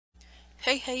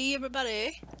Hey, hey,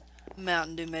 everybody.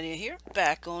 Mntdewmania here,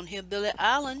 back on HIllBilly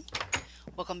Island.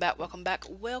 Welcome back, welcome back,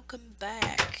 welcome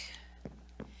back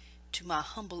to my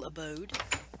humble abode.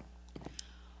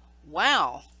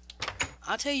 Wow.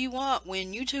 I tell you what,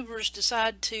 when YouTubers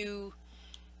decide to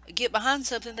get behind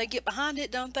something, they get behind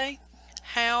it, don't they?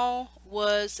 How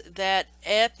was that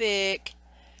epic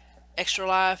Extra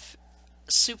Life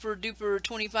super duper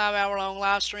 25-hour long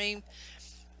live stream?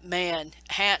 Man,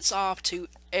 hats off to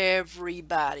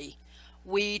everybody.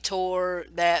 We tore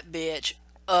that bitch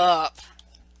up.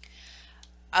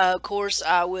 Of course,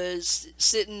 I was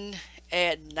sitting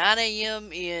at 9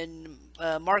 a.m. in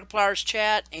Markiplier's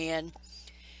chat, and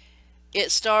it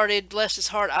started. Bless his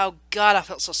heart. Oh, God, I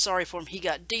felt so sorry for him. He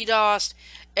got DDoSed.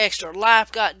 Extra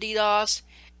Life got DDoSed.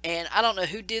 And I don't know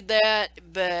who did that,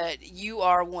 but you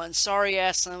are one sorry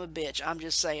ass son of a bitch. I'm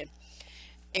just saying.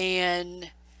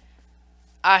 And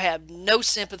I have no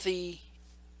sympathy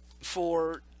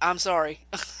for. I'm sorry.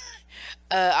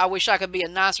 I wish I could be a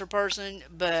nicer person,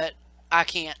 but I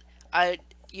can't. I,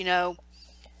 you know,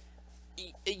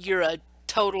 you're a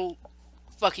total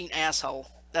fucking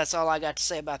asshole. That's all I got to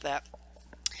say about that.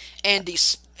 And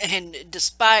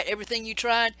despite everything you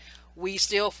tried, we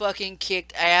still fucking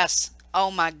kicked ass.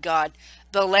 Oh my god.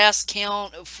 The last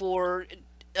count for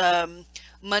um,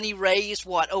 money raised,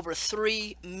 what, over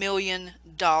 $3 million.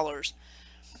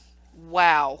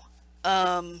 Wow.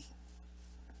 Um,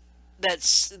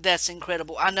 that's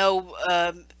incredible. I know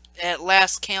at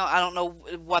last count, I don't know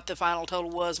what the final total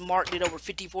was. Mark did over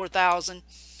 54,000.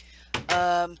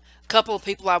 A couple of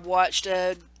people I've watched,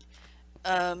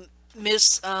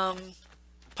 Miss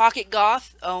Pocket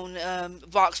Goth on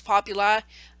Vox Populi.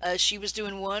 She was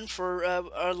doing one for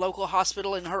a local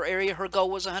hospital in her area. Her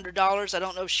goal was $100. I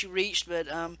don't know if she reached, but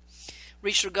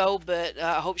reached her goal, but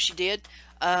I hope she did.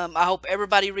 I hope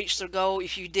everybody reached their goal.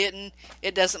 If you didn't,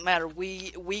 it doesn't matter.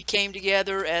 We came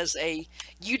together as a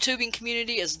YouTubing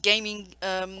community, as gaming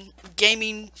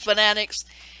fanatics,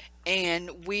 and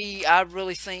I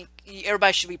really think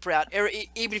everybody should be proud.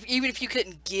 Even if you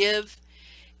couldn't give,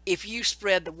 if you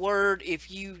spread the word,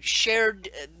 if you shared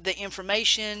the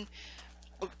information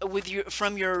with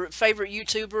from your favorite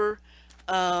YouTuber,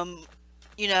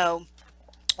 you know,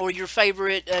 or your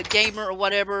favorite gamer or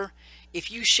whatever, if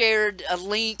you shared a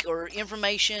link or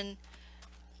information,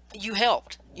 you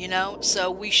helped,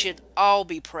 so we should all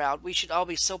be proud. We should all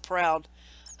be so proud.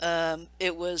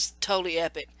 It was totally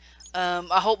epic. I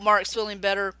hope Mark's feeling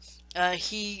better.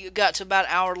 He got to about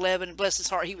hour 11. Bless his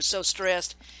heart, he was so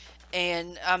stressed.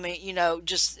 And I mean,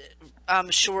 just I'm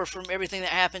sure from everything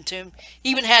that happened to him, he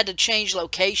even had to change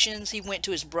locations. He went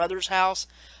to his brother's house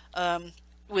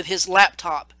with his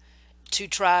laptop to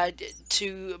try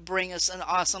to bring us an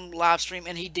awesome live stream,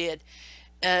 and he did.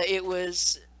 It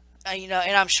was, and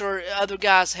I'm sure other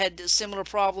guys had similar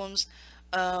problems,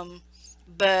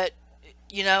 but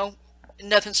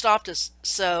nothing stopped us.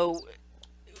 So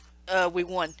we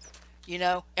won,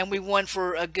 and we won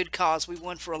for a good cause. We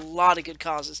won for a lot of good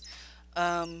causes.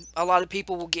 A lot of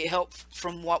people will get help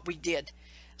from what we did.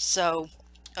 So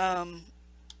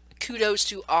kudos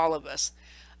to all of us.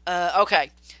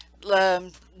 Okay.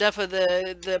 Enough of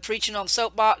the preaching on the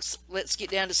soapbox. Let's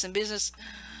get down to some business.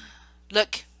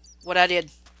 Look what I did.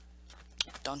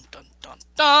 Dun dun dun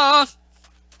dun.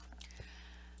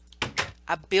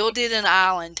 I builded an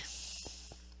island.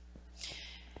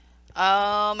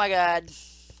 Oh my god.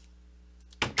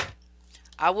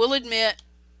 I will admit,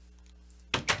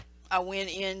 I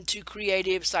went into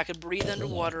creative so I could breathe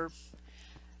underwater.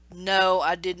 No,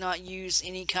 I did not use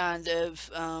any kind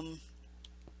of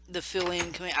the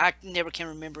fill-in command. I never can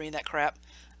remember any of that crap.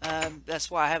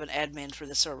 That's why I have an admin for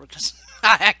the server, because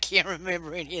I can't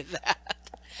remember any of that.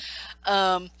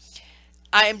 I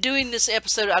am doing this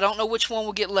episode. I don't know which one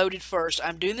will get loaded first.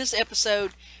 I'm doing this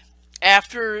episode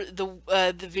after the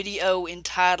video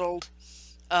entitled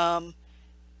Epic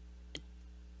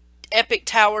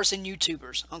Towers and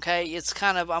YouTubers. Okay, it's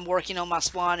kind of, I'm working on my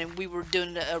spawn, and we were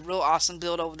doing a real awesome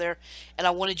build over there, and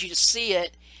I wanted you to see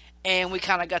it. And we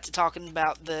kind of got to talking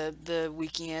about the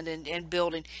weekend and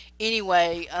building.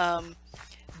 Anyway,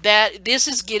 that this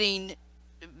is getting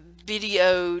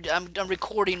videoed. I'm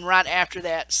recording right after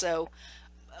that. So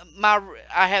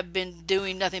I have been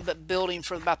doing nothing but building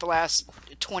for about the last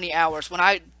 20 hours.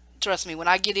 Trust me, when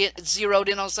I get it zeroed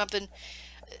in on something,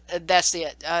 that's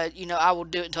it. I will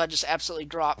do it until I just absolutely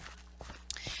drop.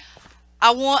 I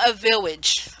want a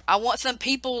village. I want some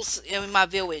peoples in my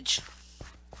village.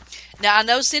 Now, I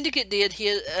know Syndicate did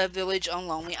his village on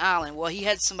Lonely Island. Well, he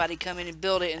had somebody come in and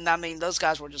build it, and I mean, those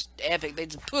guys were just epic. They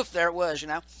just, poof, there it was,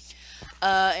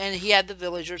 And he had the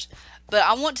villagers. But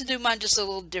I want to do mine just a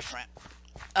little different.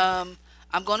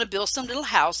 I'm going to build some little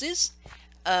houses,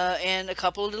 and a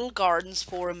couple of little gardens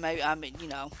for them. Maybe, I mean, you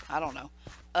know, I don't know.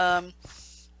 Um,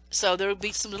 so there will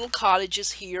be some little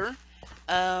cottages here.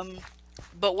 Um,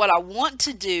 but what I want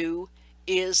to do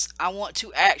is I want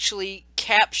to actually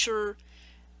capture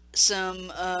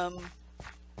some,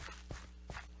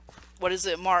 what is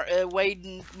it, Mark, Wade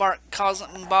and Mark calls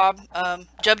and Bob,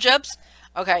 Jub Jubs.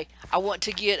 Okay, I want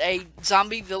to get a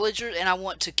zombie villager and I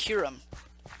want to cure them.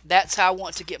 That's how I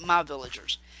want to get my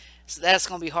villagers. So that's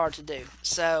going to be hard to do.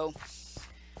 So,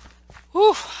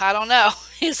 whew, I don't know.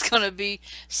 It's going to be...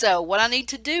 So, what I need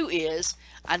to do is,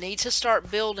 I need to start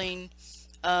building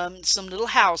some little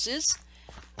houses.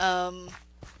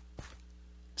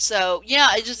 So, yeah,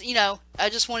 I just, you know, I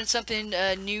just wanted something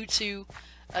new to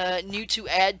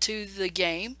add to the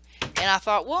game. And I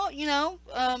thought, well, you know,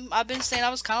 I've been saying I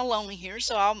was kind of lonely here,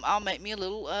 so I'll make me a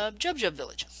little Jub Jub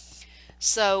village.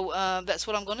 So that's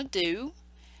what I'm going to do.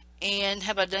 And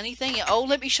have I done anything? Oh,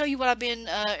 let me show you what I've been...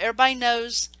 everybody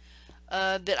knows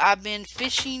that I've been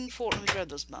fishing for... Let me grab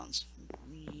those bones.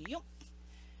 Yep.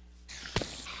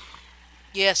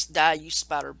 Yes, die, you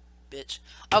spider bitch.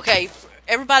 Okay,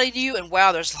 everybody new, and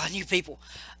wow, there's a lot of new people.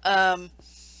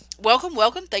 Welcome,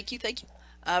 welcome. Thank you, thank you.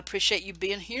 I appreciate you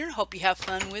being here. Hope you have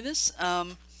fun with us.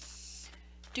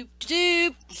 Doop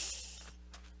doop.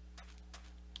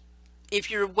 If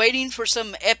you're waiting for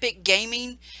some epic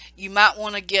gaming, you might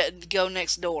want to go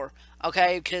next door,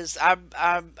 okay? Because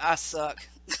I suck.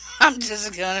 I'm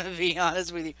just gonna be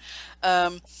honest with you.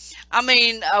 I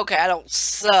mean, okay, I don't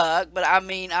suck, but I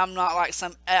mean, I'm not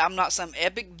some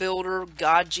epic builder.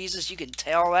 God, Jesus, you can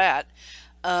tell that.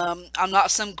 I'm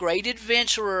not some great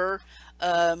adventurer.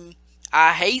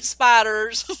 I hate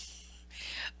spiders.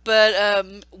 But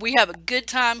we have a good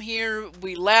time here.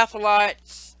 We laugh a lot.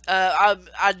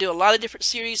 I do a lot of different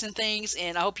series and things,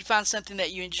 and I hope you find something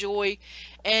that you enjoy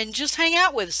and just hang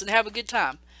out with us and have a good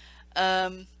time.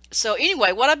 So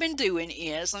anyway, what I've been doing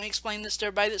is, let me explain this to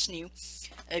everybody that's new.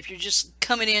 If you're just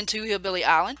coming into HIllBilly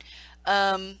Island,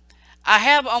 I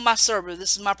have on my server,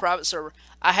 this is my private server,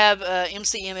 I have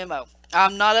MCMMO.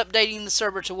 I'm not updating the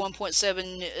server to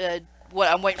 1.7. What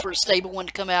I'm waiting for a stable one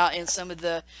to come out and some of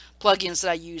the plugins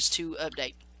that I use to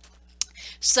update.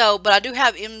 So, but I do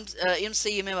have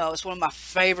MCMMO. It's one of my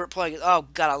favorite plugins. Oh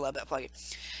God, I love that plugin.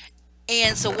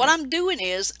 And so what I'm doing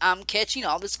is I'm catching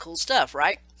all this cool stuff,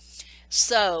 right?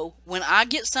 So when I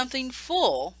get something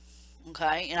full,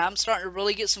 okay, and I'm starting to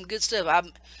really get some good stuff.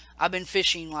 I've been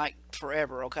fishing like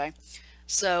forever, okay.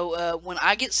 So when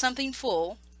I get something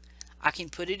full, I can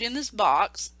put it in this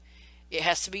box. It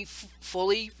has to be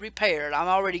fully repaired. I'm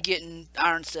already getting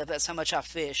iron stuff. That's how much I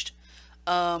fished.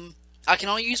 I can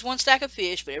only use one stack of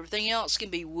fish, but everything else can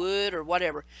be wood or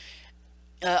whatever.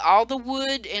 All the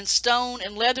wood and stone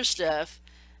and leather stuff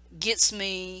gets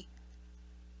me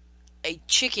a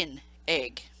chicken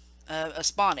egg, a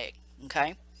spawn egg,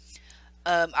 okay?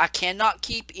 I cannot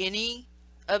keep any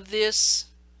of this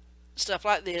stuff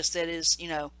like this that is, you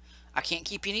know, I can't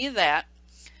keep any of that.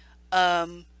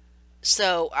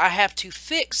 So I have to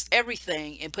fix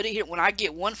everything and put it here. When I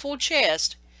get one full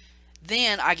chest,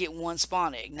 then I get one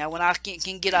spawn egg. Now when I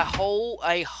can get a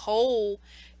whole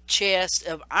chest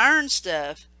of iron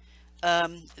stuff,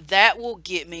 that will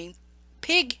get me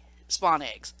pig spawn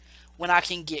eggs. When I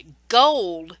can get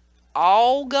gold,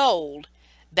 all gold,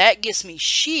 that gets me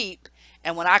sheep.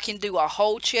 And when I can do a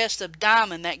whole chest of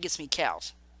diamond, that gets me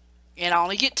cows. And I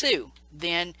only get 2.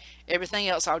 Then everything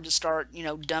else I'll just start, you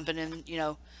know, dumping in, you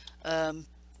know.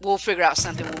 We'll figure out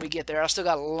something when we get there. I still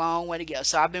got a long way to go.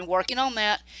 So I've been working on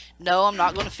that. No, I'm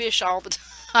not going to fish all the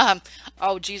time.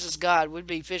 Oh, Jesus God, we'd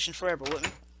be fishing forever, wouldn't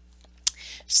we?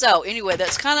 So anyway,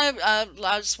 that's kind of,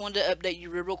 I just wanted to update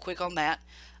you real quick on that.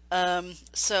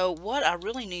 So what I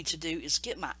really need to do is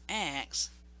get my axe.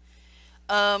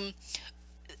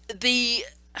 The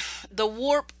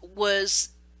warp was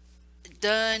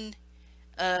done.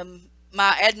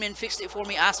 My admin fixed it for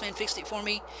me, Iceman fixed it for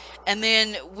me, and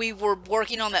then we were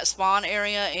working on that spawn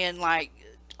area and like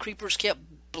creepers kept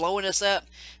blowing us up,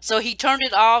 so he turned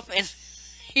it off and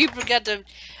he forgot to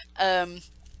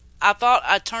I thought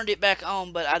I turned it back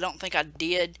on, but I don't think I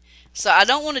did. So I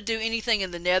don't want to do anything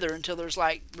in the nether until there's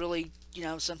like really, you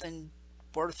know, something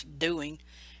worth doing.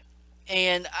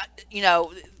 And you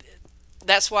know,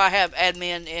 that's why I have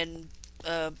admin and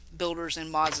builders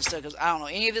and mods and stuff, because I don't know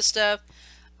any of this stuff.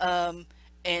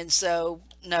 And so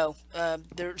no,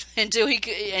 there until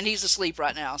he's asleep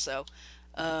right now, so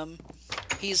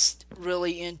he's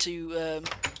really into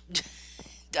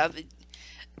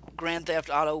Grand Theft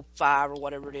Auto 5 or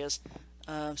whatever it is.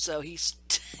 So he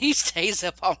stays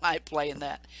up all night playing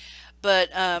that. But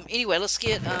anyway, let's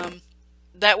get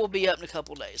that will be up in a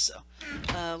couple days. So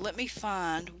let me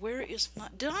find, where is my,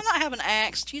 did I not have an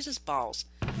axe? Jesus balls.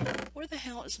 Where the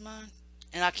hell is mine?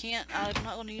 And I'm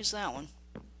not going to use that one.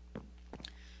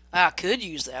 I could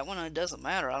use that one. It doesn't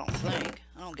matter, I don't think.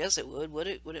 I don't guess it would. Would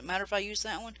it? Would it matter if I use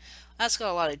that one? That's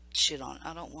got a lot of shit on it.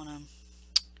 I don't want to...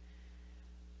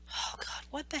 Oh, God.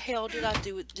 What the hell did I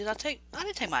do with... I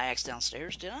didn't take my axe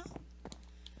downstairs, did I?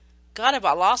 God, have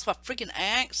I lost my freaking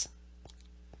axe?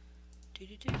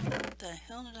 What the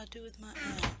hell did I do with my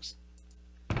axe?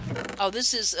 Oh,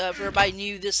 this is, for everybody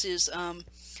new, this is kind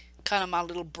of my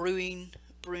little brewing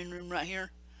room right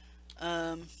here.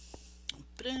 And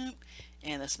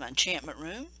that's my enchantment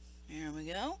room. Here we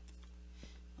go.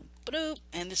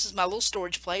 And this is my little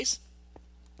storage place.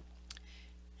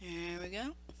 There we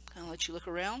go. Kind of let you look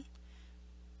around.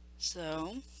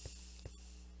 So,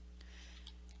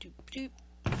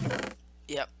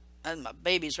 yep, and my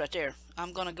baby's right there.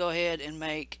 I'm gonna go ahead and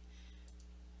make.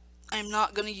 I'm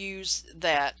not gonna use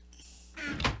that.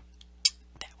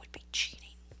 That would be cheating.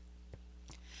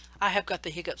 I have got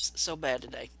the hiccups so bad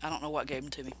today. I don't know what gave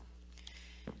them to me.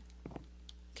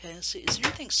 Okay, let's see. Is there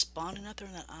anything spawning out there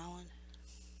on that island?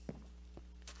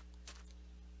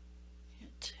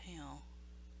 Can't tell.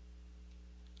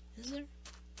 Is there?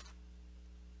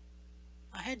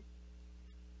 I can't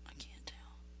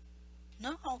tell.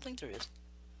 No, I don't think there is.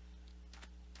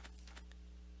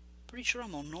 Pretty sure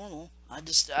I'm on normal.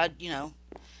 You know,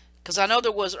 because I know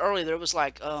there was earlier. There was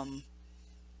like a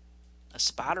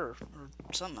spider or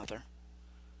something out there.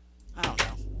 I don't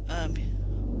know.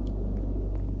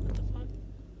 What the fuck?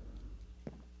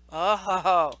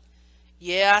 Oh,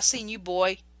 yeah, I seen you,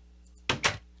 boy.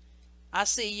 I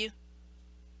see you.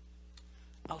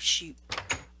 Oh shoot.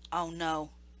 Oh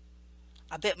no.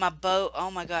 I bet my bow. Oh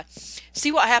my god.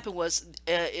 See, what happened was,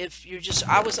 if you're just,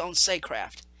 I was on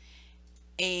Saycraft,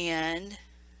 and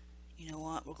you know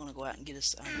what? We're gonna go out and get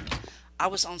us. I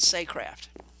was on Saycraft,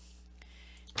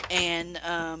 and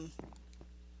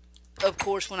of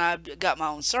course, when I got my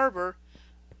own server,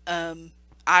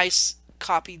 Ice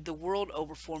copied the world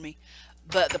over for me.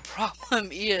 But the problem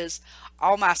is,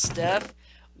 all my stuff.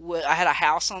 I had a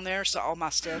house on there, so all my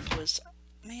stuff was.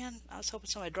 Man, I was hoping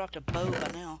somebody dropped a bow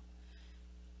by now.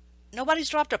 Nobody's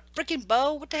dropped a freaking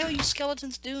bow? What the hell are you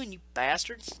skeletons doing, you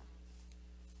bastards?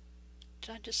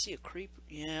 Did I just see a creeper?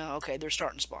 Yeah, okay, they're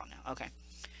starting to spawn now. Okay.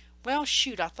 Well,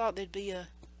 shoot, I thought there'd be a...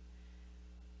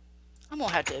 I'm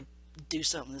gonna have to do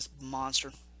something with this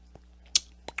monster.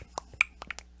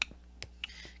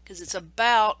 Because it's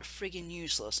about friggin'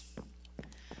 useless.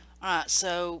 Alright,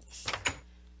 so...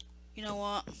 You know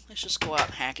what? Let's just go out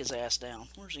and hack his ass down.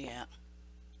 Where's he at?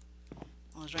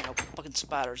 Oh, there ain't no fucking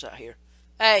spiders out here.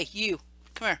 Hey, you.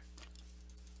 Come here.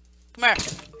 Come here.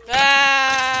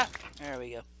 Ah! There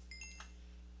we go.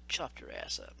 Chopped your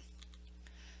ass up.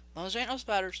 As long as there ain't no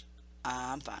spiders,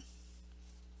 I'm fine.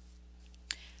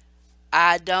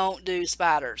 I don't do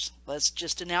spiders. Let's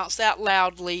just announce that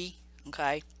loudly.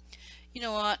 Okay. You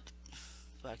know what?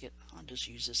 Fuck it. I'll just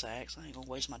use this axe. I ain't gonna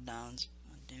waste my diamonds.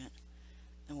 God damn it.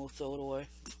 Then we'll throw it away.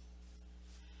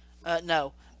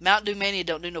 No. Mntdewmania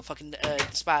don't do no fucking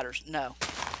spiders. No.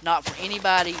 Not for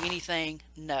anybody, anything.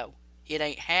 No. It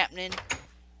ain't happening.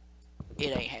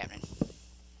 It ain't happening.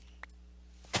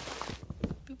 Boop,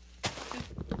 boop.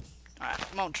 Alright,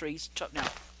 come on, trees. Chop down.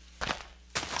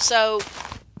 So,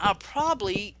 I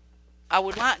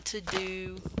would like to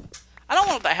do... I don't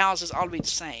want the houses all to be the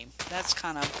same. That's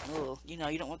kind of... Ugh, you know,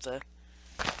 you don't want the...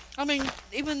 I mean,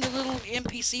 even the little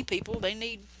NPC people, they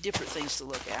need different things to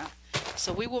look at.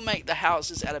 So we will make the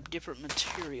houses out of different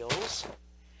materials.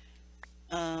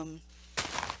 I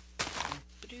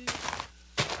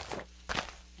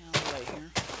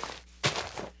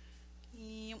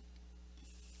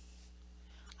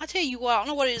tell you what, I don't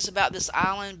know what it is about this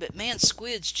island, but man,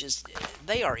 squids just,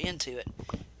 they are into it.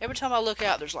 Every time I look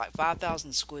out, there's like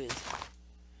 5,000 squids.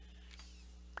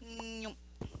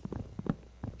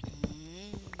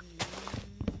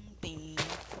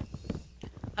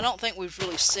 I don't think we've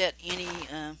really set any,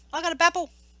 I got a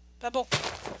babble! Babble!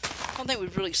 I don't think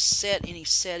we've really set any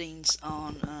settings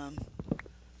on,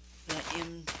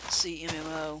 the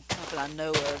MMO, not that I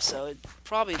know of, so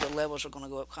probably the levels are going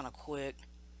to go up kind of quick.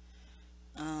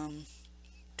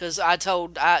 Because I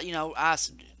don't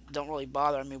really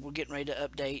bother. I mean, we're getting ready to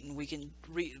update, and we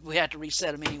have to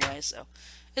reset them anyway, so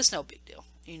it's no big deal.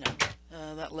 You know,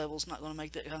 that level's not going to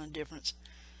make that kind of difference.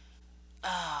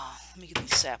 Let me get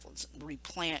these saplings and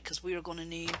replant, because we are going to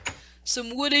need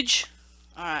some woodage.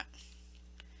 Alright.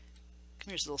 Come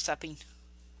here's a little sapping.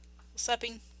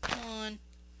 Sapping. Come on.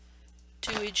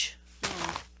 Twoage. Come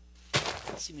on.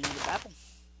 Let's see me need a apple.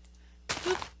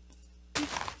 Boop.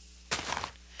 Boop.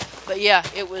 But yeah,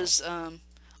 it was a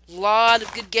lot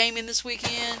of good gaming this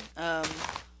weekend. A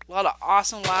lot of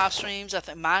awesome live streams. I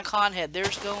think Minecon had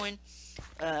theirs going.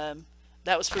 Um,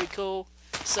 that was pretty cool.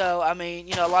 So I mean,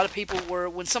 a lot of people were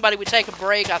when somebody would take a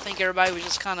break. I think everybody was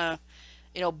just kind of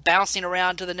bouncing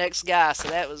around to the next guy. So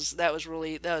that was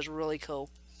really cool.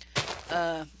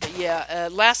 But yeah,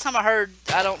 last time I heard,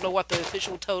 I don't know what the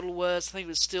official total was. I think it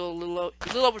was still a little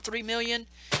over 3 million.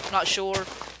 Not sure.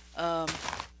 Um,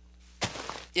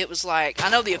 it was like I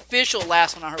know the official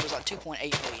last one I heard was like 2.8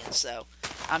 million. So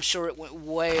I'm sure it went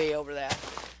way over that.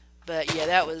 But yeah,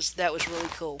 that was really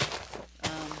cool.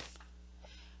 Um,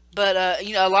 but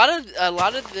a lot of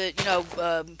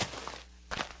the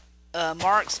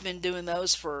Mark's been doing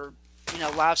those for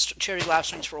charity live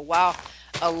streams for a while.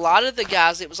 A lot of the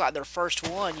guys, it was like their first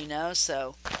one,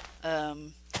 so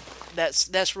um,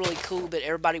 that's really cool that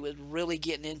everybody was really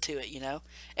getting into it.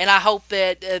 And I hope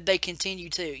that they continue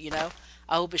to.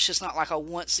 I hope it's just not like a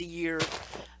once a year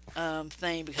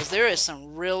thing, because there is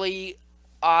some really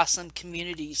awesome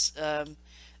communities that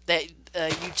the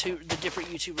different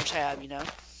YouTubers have.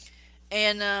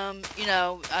 And I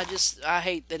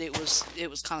hate that it was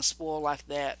kind of spoiled like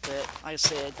that. But like I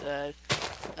said,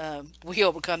 we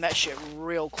overcome that shit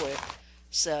real quick,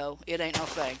 so it ain't no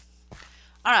thing.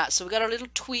 All right, so we got our little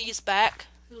tweez back.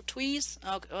 Little tweez.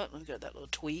 Okay, let me get that little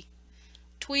twee.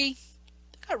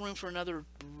 I got room for another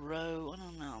row. I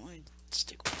don't know. Let me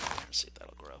stick one in there and see if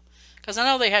that'll grow. Because I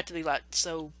know they have to be like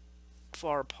so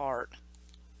far apart.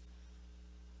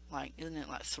 Like, isn't it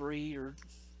like 3 or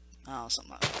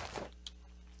something like that?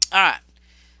 Alright,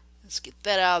 let's get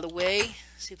that out of the way.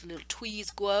 See if the little tweeds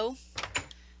grow.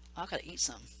 Oh, I gotta eat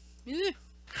some. Ew.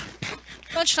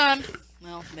 Lunchtime.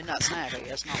 Well, midnight snack, I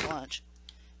guess, not lunch.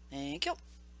 Thank you.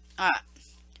 Alright.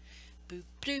 Boop,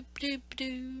 doop, doop,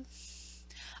 doop.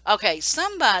 Okay,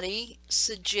 somebody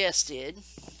suggested.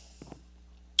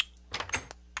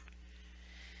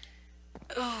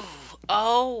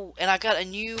 Oh, and I got a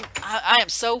new. I am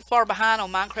so far behind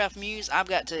on Minecraft Muse. I've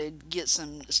got to get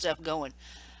some stuff going.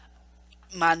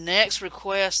 My next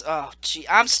request. Oh, gee,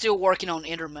 I'm still working on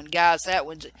Enderman, guys. That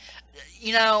one.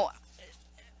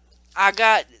 I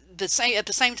got the same at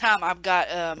the same time. I've got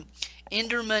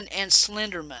Enderman and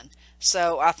Slenderman.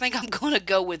 So I think I'm going to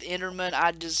go with Enderman.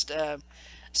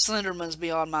 Slenderman's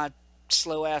beyond my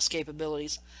slow ass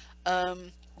capabilities.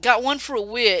 Got one for a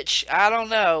witch. I don't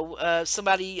know.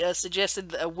 Somebody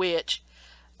suggested a witch.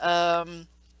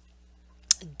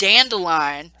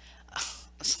 Dandelion. Oh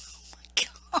my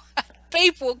god.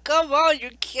 People, come on.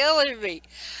 You're killing me.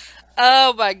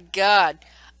 Oh my god.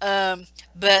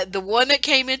 But the one that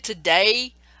came in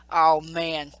today, oh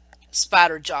man.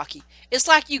 Spider Jockey. It's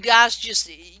like you guys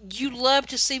you love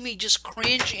to see me just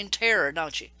cringe in terror,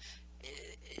 don't you?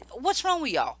 What's wrong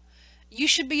with y'all? You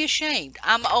should be ashamed.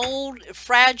 I'm old,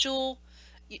 fragile.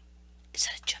 Is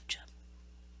that a chub chub?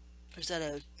 Or is that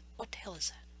a... What the hell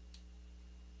is that?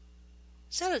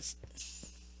 Is that a...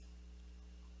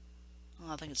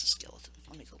 Oh, I think it's a skeleton.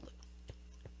 Let me go look.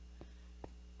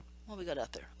 What we got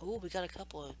out there? Oh, we got a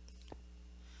couple of...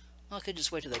 Well, I could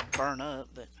just wait till they burn up,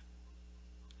 but...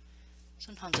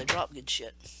 Sometimes they drop good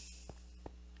shit.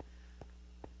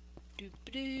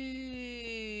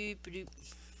 Doop-a-doop-a-doop.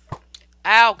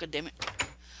 Ow, goddammit.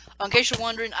 In case you're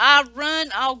wondering, I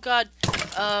run, oh god,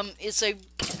 it's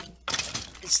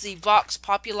the Vox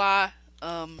Populi,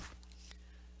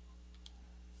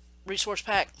 resource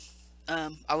pack.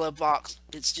 I love Vox.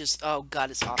 It's just, oh god,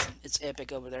 it's awesome. It's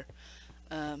epic over there.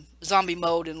 Zombie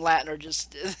mode and Latin are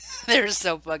just, they're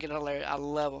so fucking hilarious. I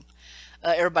love them.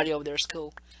 Everybody over there is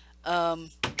cool.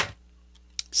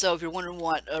 So if you're wondering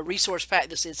what a resource pack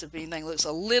this is, if anything looks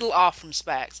a little off from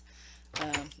specs,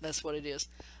 that's what it is.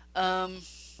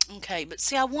 Okay, but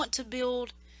see, I want to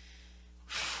build,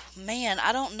 man,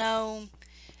 I don't know,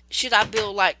 should I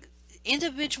build like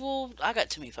individual, I got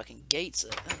too many fucking gates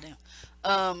up, oh damn,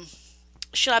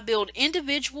 should I build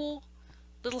individual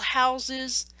little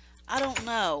houses? I don't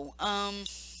know.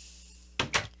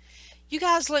 You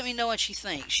guys let me know what you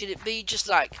think. Should it be just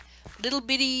like little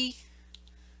bitty,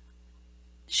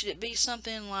 should it be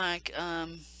something like,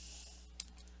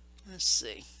 let's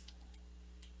see.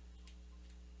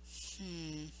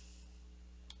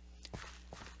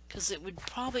 Because it would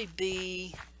probably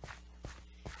be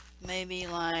maybe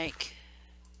like,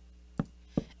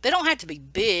 they don't have to be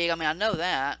big. I mean, I know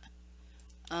that.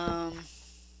 Boop,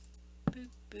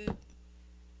 boop.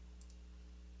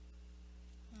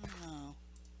 I don't know.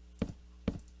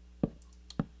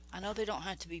 I know they don't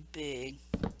have to be big.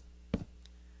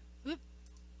 Whoop.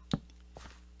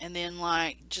 And then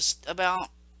like just about,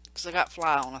 because I got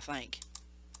fly on, I think.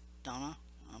 Don't I?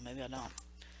 Oh, maybe I don't.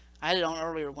 I had it on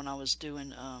earlier when I was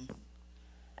doing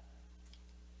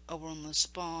over on the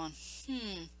spawn.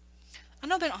 I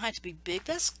know they don't have to be big.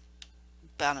 That's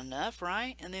about enough,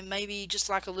 right? And then maybe just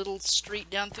like a little street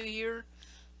down through here,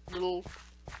 little,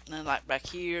 and then like back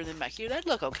here, and then back here. That'd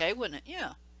look okay, wouldn't it?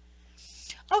 Yeah.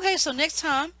 Okay, so next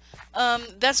time,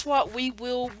 that's what we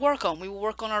will work on. We will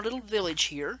work on our little village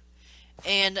here,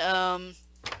 and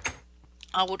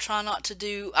I will try not to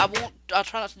do. I'll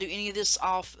try not to do any of this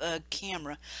off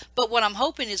camera. But what I'm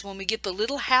hoping is when we get the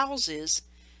little houses,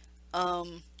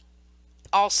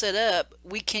 all set up,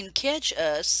 we can catch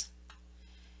us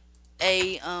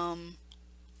a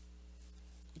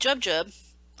Jub.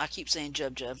 I keep saying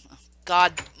Jub.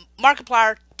 God,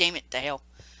 Markiplier, damn it to hell.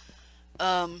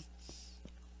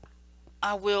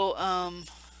 I will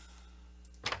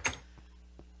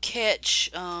catch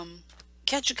a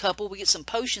couple. We get some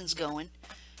potions going,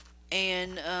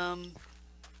 and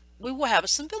we will have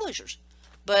some villagers.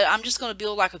 But I'm just going to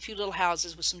build like a few little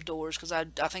houses with some doors, because I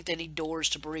think they need doors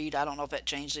to breed. I don't know if that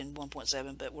changed in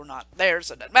 1.7, but we're not there,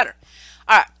 so it doesn't matter.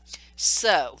 Alright,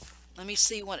 so let me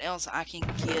see what else I can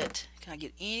get. Can I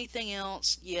get anything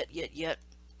else yet? Boop,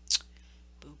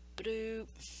 boop.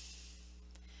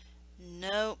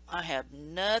 Nope, I have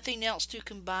nothing else to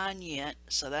combine yet.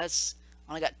 So that's,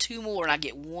 I only got 2 more, and I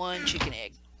get 1 chicken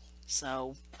egg.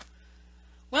 So,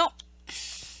 well,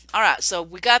 all right. So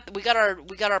we got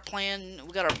our plan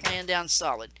down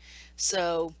solid.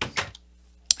 So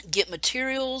get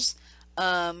materials.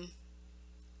 I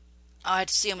have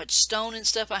to see how much stone and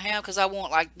stuff I have, because I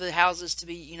want like the houses to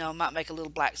be, you know, I might make a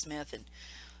little blacksmith and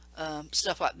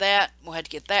stuff like that. We'll have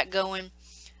to get that going.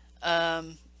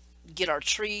 Get our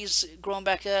trees growing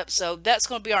back up. So that's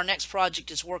going to be our next project,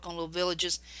 is work on little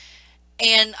villages.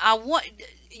 And I want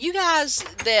you guys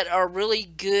that are really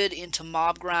good into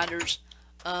mob grinders.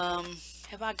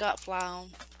 Have I got fly on?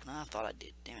 No, I thought I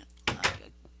did. Damn it.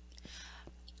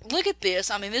 Look at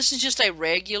this. I mean, this is just a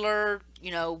regular,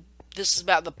 you know, this is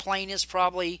about the plainest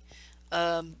probably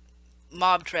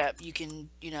mob trap you can,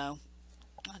 you know.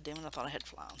 Oh, damn it, I thought I had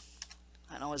fly on.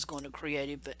 I know I was going to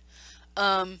creative, but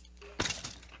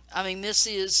I mean, this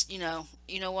is, you know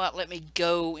what, let me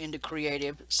go into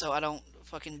creative so I don't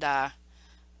fucking die.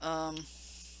 Alright,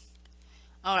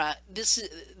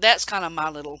 that's kind of my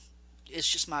little, it's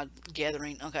just my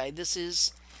gathering. Okay,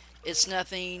 it's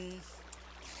nothing,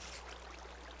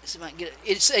 this might get,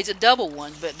 it's a double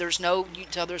one, but there's no, you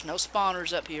can tell there's no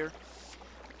spawners up here.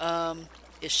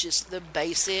 It's just the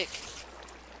basic,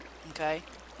 okay.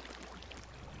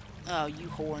 Oh, you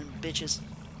whoring bitches,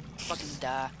 fucking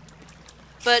die.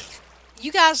 But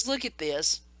you guys look at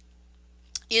this.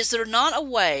 Is there not a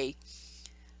way,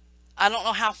 I don't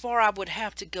know how far I would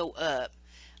have to go up,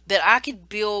 that I could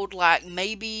build like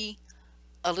maybe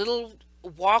a little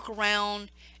walk around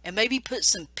and maybe put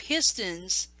some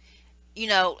pistons, you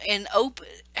know, and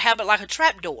have it like a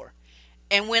trap door.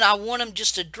 And when I want them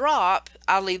just to drop,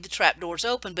 I leave the trap doors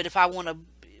open. But if I want to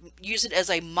use it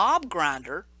as a mob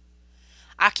grinder,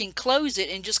 I can close it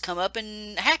and just come up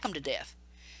and hack them to death.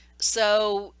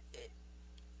 So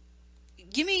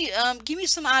give me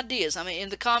some ideas. I mean, in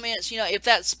the comments, you know, if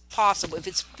that's possible, if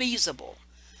it's feasible.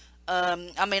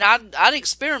 I mean, I'd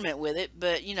experiment with it,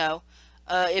 but you know,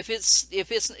 if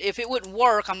it wouldn't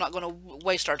work, I'm not going to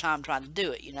waste our time trying to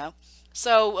do it. You know.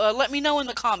 So let me know in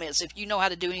the comments if you know how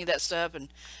to do any of that stuff, and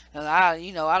I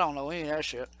don't know any of that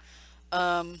shit.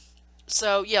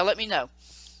 So yeah, let me know.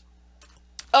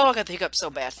 Oh, I got the hiccup so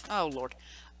bad. Oh Lord.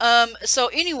 So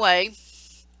anyway.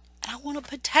 I want a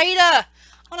potato. I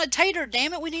want a tater.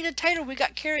 Damn it, we need a tater. We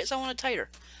got carrots. I want a tater.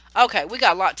 Okay, we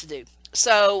got a lot to do.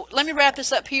 So let me wrap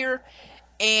this up here.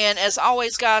 And as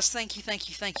always, guys, thank you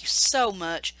so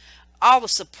much. All the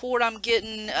support I'm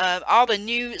getting, all the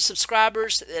new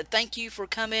subscribers. Thank you for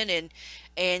coming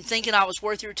and thinking I was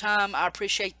worth your time. I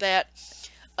appreciate that.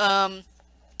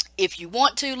 If you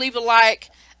want to leave a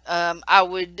like, I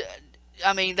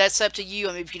mean, that's up to you.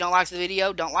 I mean, if you don't like the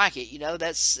video, don't like it. You know,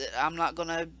 I'm not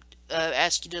gonna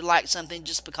ask you to like something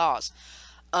just because.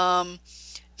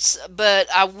 But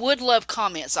I would love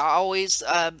comments. I always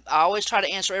try to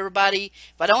answer everybody.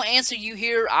 If I don't answer you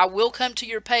here, I will come to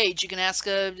your page. You can ask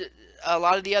a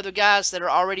lot of the other guys that are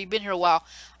already been here a while.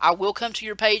 I will come to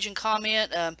your page and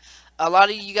comment. A lot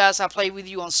of you guys, I play with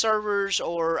you on servers,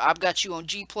 or I've got you on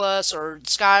G Plus or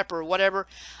Skype or whatever.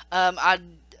 I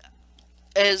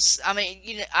mean,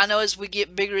 you know, I know as we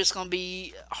get bigger, it's going to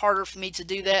be harder for me to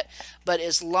do that. But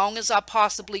as long as I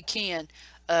possibly can,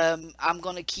 I'm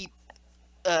going to keep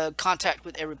contact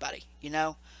with everybody. You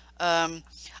know,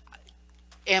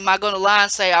 Am I going to lie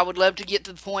and say I would love to get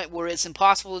to the point where it's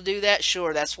impossible to do that?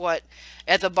 Sure, that's what,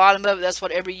 at the bottom of it, that's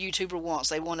what every YouTuber wants.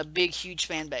 They want a big, huge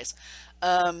fan base.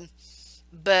 Um,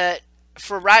 but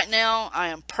for right now, I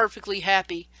am perfectly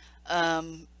happy.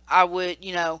 I would,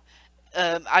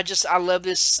 I love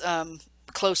this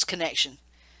close connection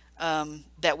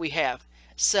that we have.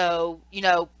 So,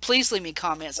 please leave me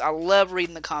comments. I love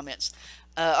reading the comments.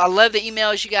 I love the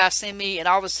emails you guys send me and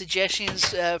all the suggestions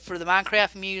for the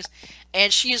Minecraft Muse.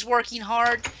 And she is working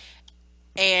hard.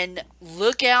 And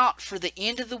look out for the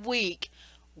end of the week.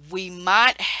 We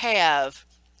might have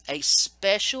a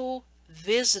special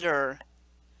visitor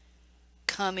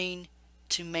coming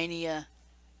to Mania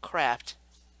Craft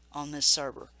on this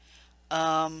server.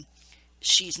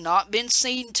 She's not been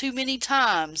seen too many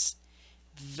times.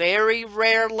 Very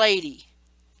rare lady.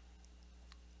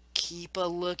 Keep a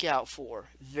lookout for.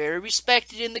 Very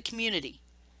respected in the community.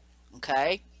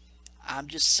 Okay? I'm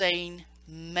just saying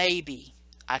maybe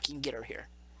I can get her here.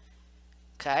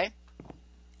 Okay?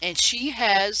 And she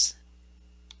has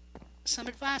some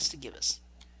advice to give us.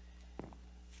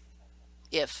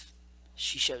 If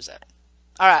she shows up.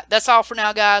 Alright, that's all for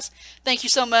now, guys. Thank you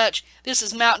so much. This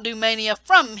is Mntdewmania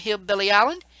from HIllBilly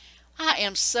Island. I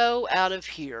am so out of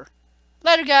here.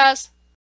 Later, guys.